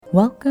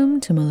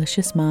Welcome to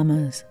Malicious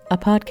Mamas, a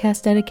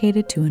podcast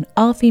dedicated to an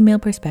all-female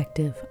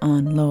perspective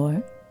on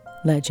lore,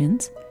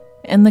 legends,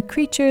 and the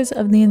creatures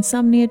of the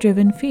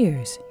insomnia-driven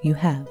fears you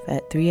have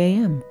at 3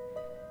 a.m.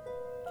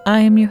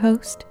 I am your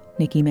host,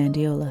 Nikki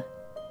Mandiola.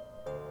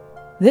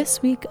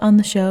 This week on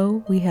the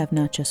show, we have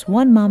not just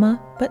one mama,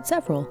 but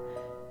several.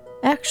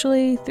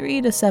 Actually,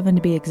 3 to 7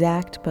 to be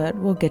exact, but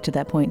we'll get to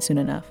that point soon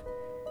enough.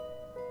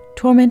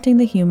 Tormenting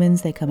the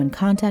humans they come in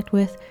contact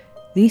with,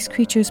 these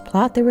creatures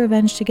plot their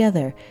revenge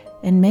together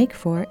and make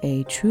for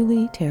a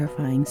truly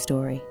terrifying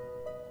story.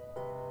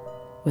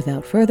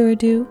 Without further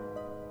ado,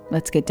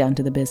 let's get down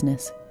to the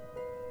business.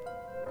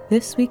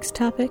 This week's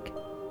topic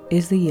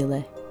is the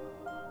Yile.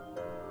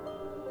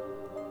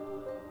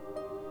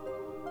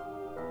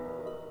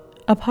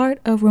 A part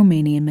of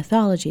Romanian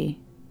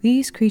mythology,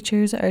 these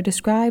creatures are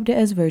described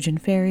as virgin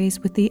fairies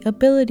with the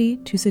ability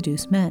to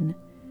seduce men.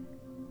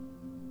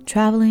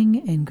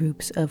 Traveling in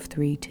groups of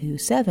 3 to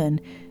 7,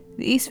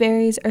 these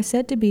fairies are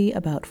said to be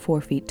about 4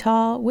 feet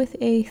tall with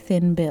a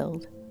thin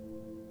build.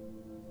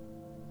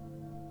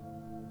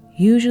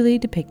 Usually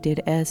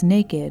depicted as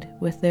naked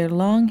with their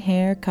long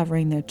hair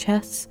covering their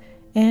chests,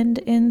 and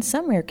in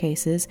some rare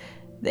cases,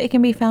 they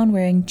can be found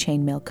wearing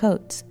chainmail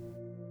coats.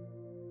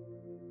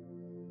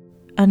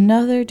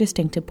 Another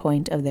distinctive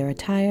point of their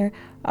attire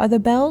are the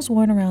bells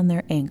worn around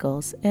their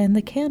ankles and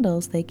the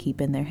candles they keep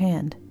in their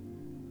hand.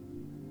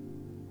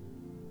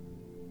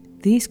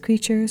 These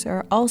creatures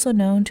are also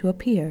known to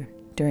appear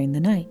during the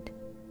night.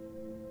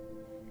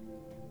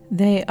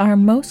 They are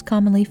most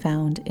commonly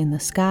found in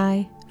the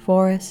sky,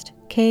 forest,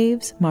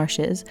 caves,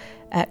 marshes,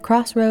 at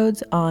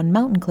crossroads, on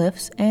mountain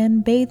cliffs,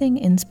 and bathing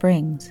in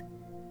springs.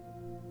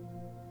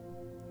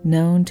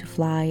 Known to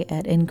fly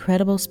at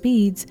incredible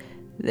speeds,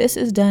 this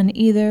is done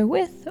either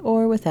with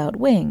or without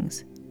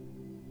wings.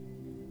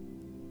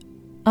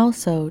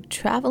 Also,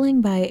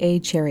 traveling by a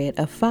chariot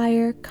of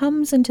fire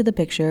comes into the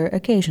picture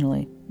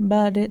occasionally,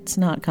 but it's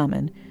not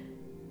common.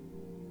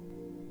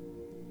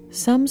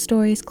 Some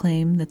stories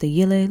claim that the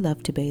Yile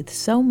love to bathe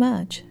so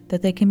much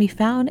that they can be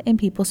found in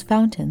people's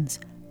fountains,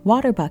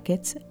 water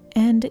buckets,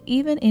 and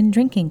even in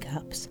drinking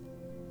cups.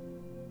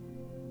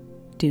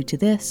 Due to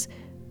this,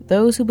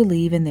 those who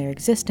believe in their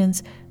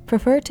existence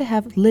prefer to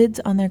have lids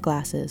on their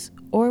glasses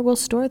or will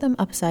store them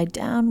upside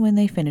down when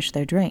they finish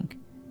their drink.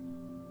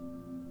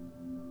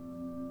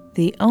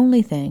 The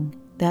only thing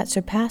that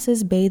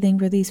surpasses bathing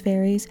for these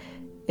fairies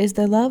is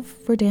their love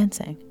for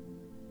dancing.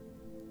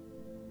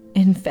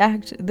 In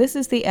fact, this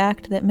is the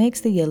act that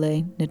makes the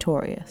Yile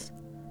notorious.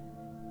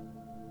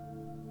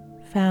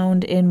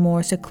 Found in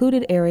more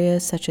secluded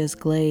areas such as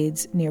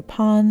glades near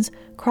ponds,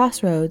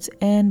 crossroads,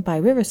 and by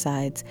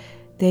riversides,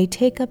 they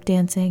take up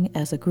dancing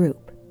as a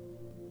group.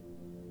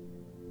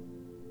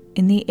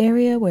 In the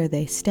area where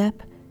they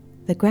step,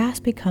 the grass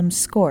becomes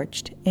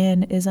scorched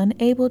and is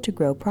unable to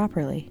grow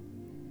properly.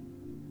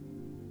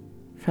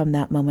 From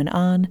that moment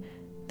on,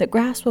 the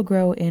grass will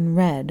grow in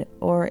red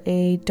or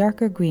a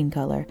darker green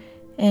color,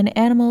 and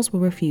animals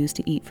will refuse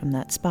to eat from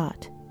that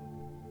spot.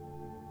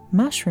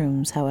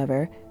 Mushrooms,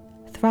 however,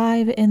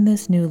 thrive in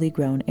this newly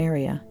grown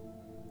area.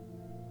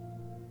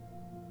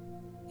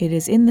 It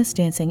is in this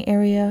dancing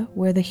area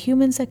where the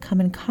humans that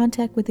come in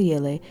contact with the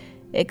Yile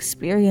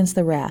experience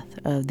the wrath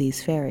of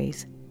these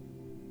fairies.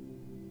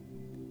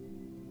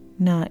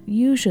 Not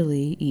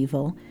usually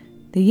evil,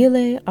 the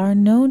Yile are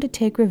known to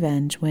take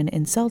revenge when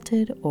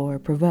insulted or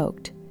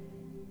provoked.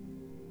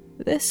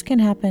 This can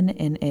happen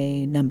in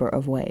a number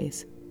of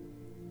ways.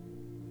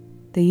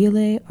 The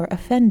Yile are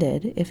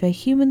offended if a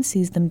human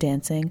sees them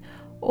dancing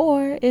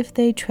or if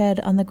they tread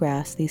on the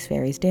grass these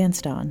fairies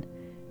danced on.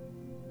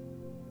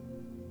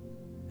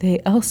 They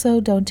also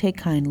don't take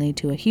kindly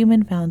to a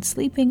human found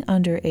sleeping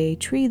under a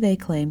tree they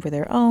claim for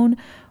their own,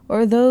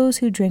 or those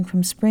who drink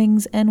from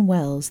springs and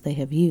wells they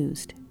have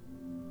used.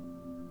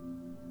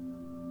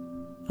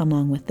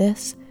 Along with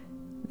this,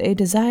 they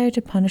desire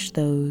to punish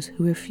those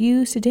who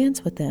refuse to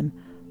dance with them,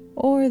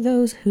 or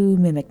those who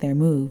mimic their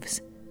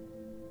moves.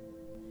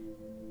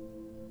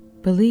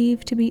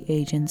 Believed to be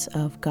agents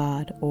of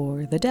God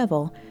or the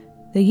devil,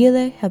 the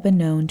Yile have been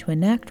known to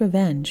enact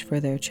revenge for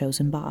their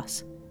chosen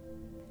boss.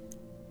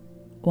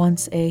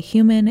 Once a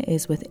human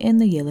is within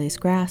the Yile's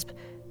grasp,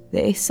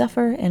 they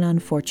suffer an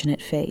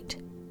unfortunate fate.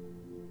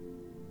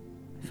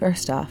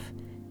 First off,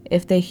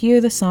 if they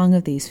hear the song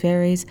of these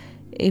fairies,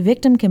 a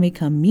victim can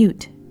become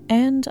mute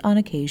and, on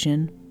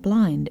occasion,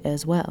 blind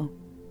as well.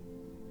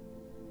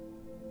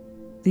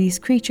 These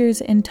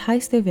creatures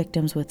entice their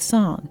victims with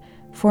song,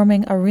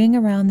 forming a ring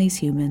around these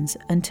humans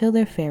until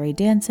their fairy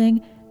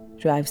dancing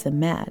drives them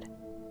mad.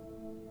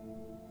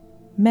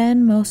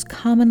 Men most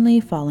commonly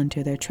fall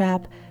into their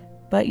trap,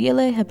 but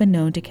Yile have been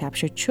known to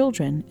capture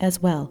children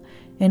as well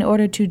in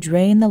order to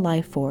drain the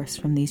life force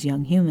from these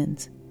young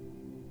humans.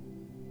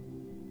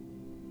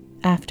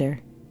 After,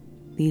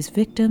 these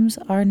victims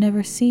are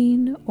never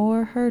seen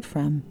or heard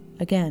from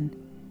again.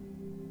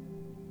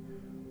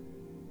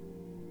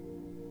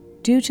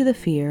 Due to the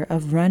fear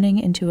of running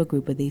into a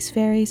group of these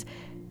fairies,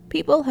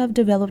 people have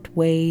developed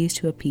ways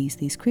to appease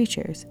these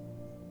creatures.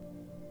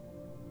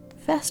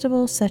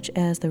 Festivals such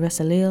as the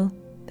Resalil,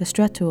 the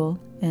Stretul,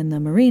 and the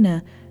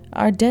Marina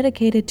are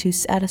dedicated to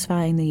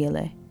satisfying the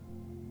Yile.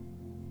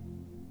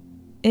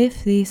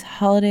 If these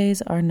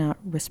holidays are not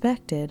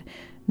respected,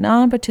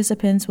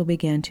 non-participants will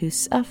begin to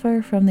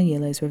suffer from the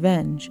Yile's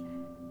revenge.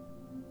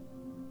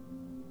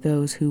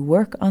 Those who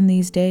work on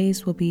these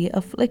days will be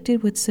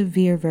afflicted with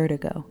severe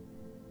vertigo.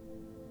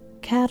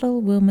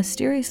 Cattle will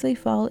mysteriously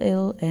fall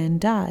ill and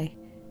die.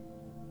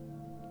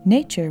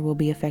 Nature will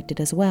be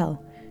affected as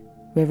well.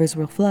 Rivers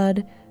will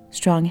flood,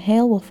 strong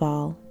hail will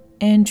fall,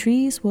 and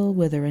trees will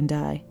wither and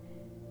die.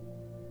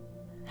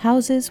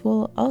 Houses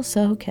will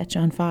also catch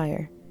on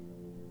fire.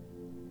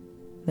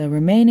 The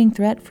remaining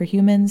threat for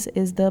humans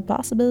is the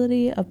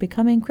possibility of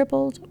becoming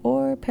crippled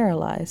or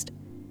paralyzed.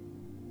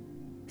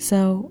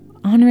 So,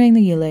 honoring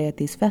the Yile at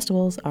these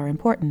festivals are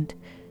important,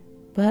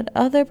 but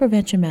other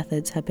prevention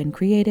methods have been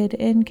created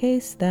in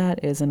case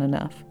that isn't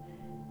enough.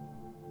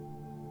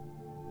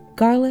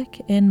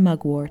 Garlic and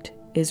mugwort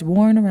is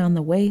worn around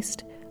the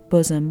waist,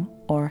 bosom,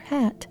 or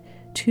hat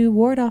to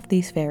ward off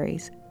these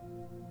fairies.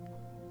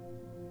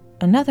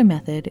 Another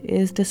method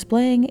is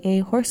displaying a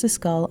horse's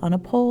skull on a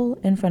pole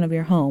in front of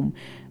your home,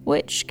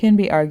 which can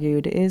be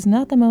argued is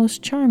not the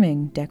most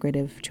charming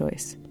decorative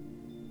choice.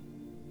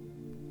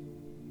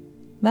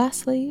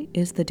 Lastly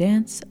is the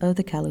dance of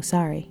the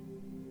Kalusari.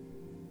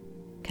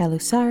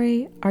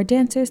 Kalusari are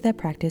dancers that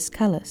practice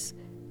kalus,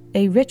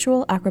 a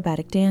ritual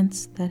acrobatic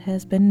dance that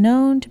has been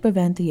known to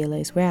prevent the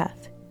Yile's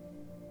wrath.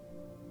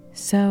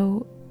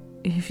 So,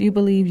 if you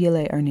believe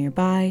Yile are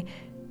nearby,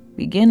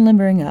 begin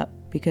limbering up,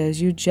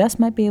 because you just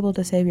might be able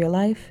to save your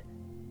life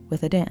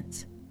with a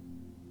dance.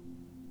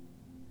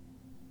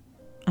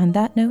 On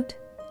that note,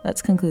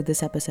 let's conclude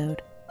this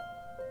episode.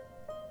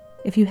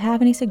 If you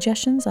have any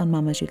suggestions on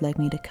mamas you'd like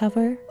me to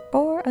cover,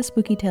 or a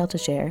spooky tale to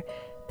share,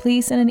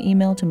 please send an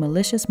email to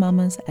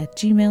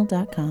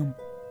maliciousmamas@gmail.com.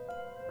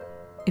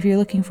 If you're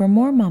looking for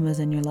more mamas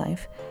in your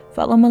life,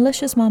 follow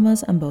Malicious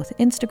Mamas on both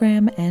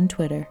Instagram and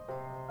Twitter.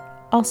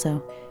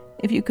 Also,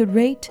 if you could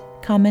rate,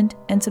 comment,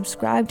 and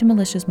subscribe to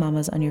Malicious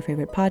Mamas on your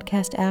favorite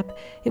podcast app,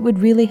 it would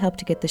really help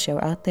to get the show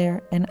out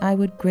there, and I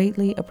would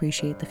greatly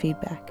appreciate the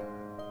feedback.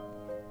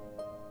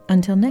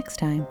 Until next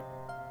time,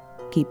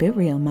 keep it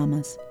real,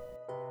 mamas.